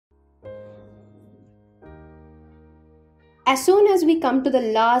As soon as we come to the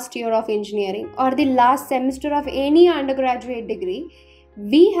last year of engineering or the last semester of any undergraduate degree,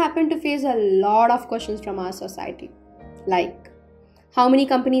 we happen to face a lot of questions from our society. Like, how many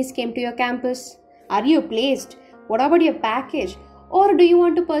companies came to your campus? Are you placed? What about your package? Or do you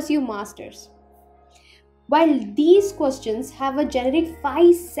want to pursue masters? While these questions have a generic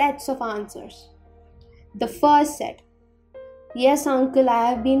 5 sets of answers. The first set, yes, uncle,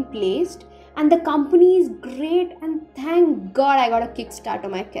 I have been placed, and the company is great, and thank God I got a kickstart to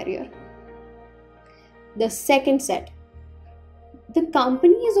my career. The second set, the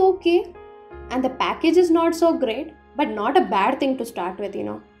company is okay, and the package is not so great, but not a bad thing to start with.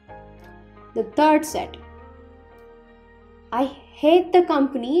 The third set, I hate the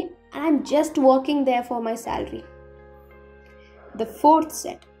company and I'm just working there for my salary. The fourth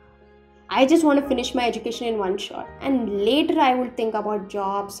set, I just want to finish my education in one shot and later I will think about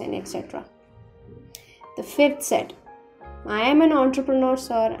jobs and etc. The fifth set, I am an entrepreneur,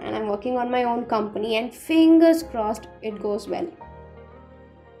 sir, and I'm working on my own company and fingers crossed it goes well.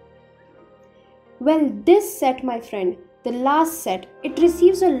 Well, this set, my friend, the last set, it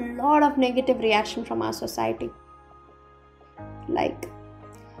receives a lot of negative reaction from our society. Like,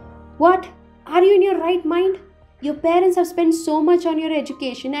 what? Are you in your right mind? Your parents have spent so much on your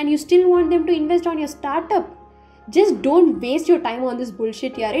education and you still want them to invest on your startup. Just don't waste your time on this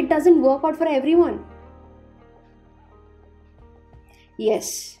bullshit here. It doesn't work out for everyone.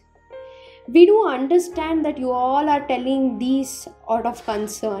 Yes, we do understand that you all are telling these out of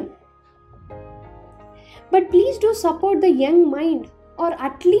concern. But please do support the young mind, or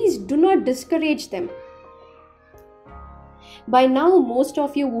at least do not discourage them. By now, most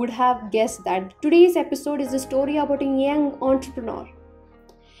of you would have guessed that today's episode is a story about a young entrepreneur.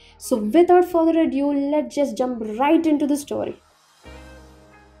 So without further ado, let's just jump right into the story.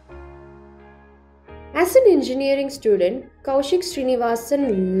 As an engineering student, Koushik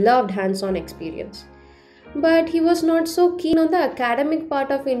Srinivasan loved hands-on experience. But he was not so keen on the academic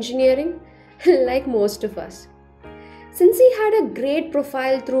part of engineering like most of us. Since he had a great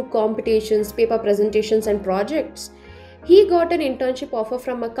profile through competitions, paper presentations and projects, he got an internship offer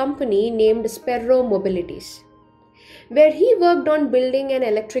from a company named Sperro Mobilities, where he worked on building an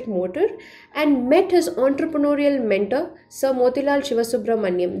electric motor and met his entrepreneurial mentor, Sir Motilal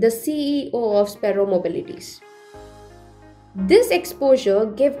Shivasubramaniam, the CEO of Sperro Mobilities. This exposure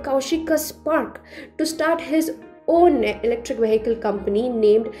gave Koushik a spark to start his own electric vehicle company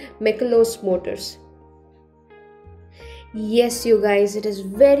named Mekalos Motors. Yes, you guys, it is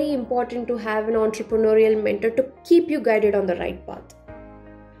very important to have an entrepreneurial mentor to keep you guided on the right path.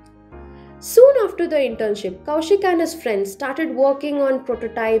 Soon after the internship, Koushik and his friends started working on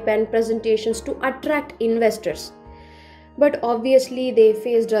prototype and presentations to attract investors. But obviously, they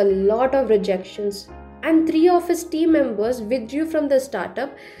faced a lot of rejections, and 3 of his team members withdrew from the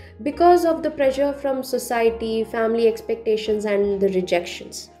startup because of the pressure from society, family expectations, and the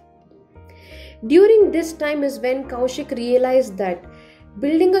rejections. During this time is when Koushik realized that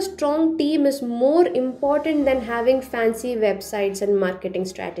building a strong team is more important than having fancy websites and marketing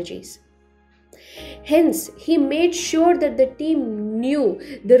strategies. Hence, he made sure that the team knew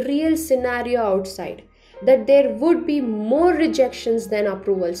the real scenario outside, that there would be more rejections than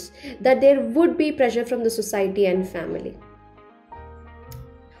approvals, that there would be pressure from the society and family.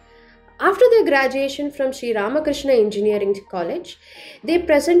 After their graduation from Sri Ramakrishna Engineering College, they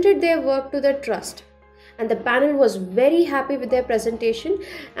presented their work to the trust, and the panel was very happy with their presentation,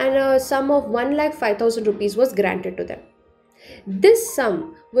 and a sum of 1,05,000 rupees was granted to them. This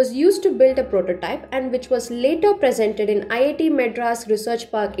sum was used to build a prototype and which was later presented in IIT Madras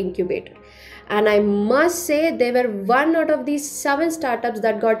Research Park Incubator. And I must say they were one out of these 7 startups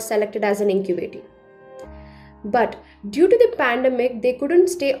that got selected as an incubator. But due to the pandemic, they couldn't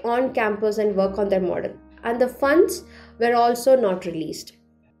stay on campus and work on their model, and the funds were also not released.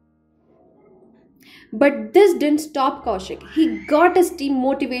 But this didn't stop Koushik. He got his team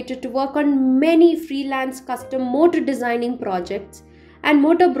motivated to work on many freelance custom motor designing projects and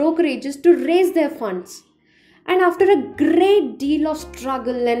motor brokerages to raise their funds. And after a great deal of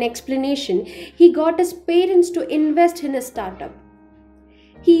struggle and explanation, he got his parents to invest in his startup.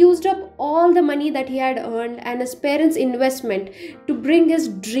 He used up all the money that he had earned and his parents' investment to bring his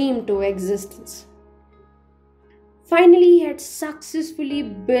dream to existence. Finally, he had successfully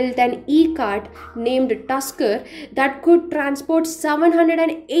built an e-cart named Tusker that could transport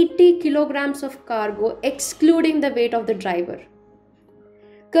 780 kilograms of cargo, excluding the weight of the driver.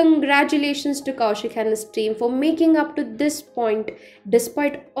 Congratulations to Koushik and his team for making up to this point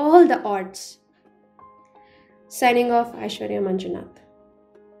despite all the odds. Signing off, Aishwarya, Manjunath.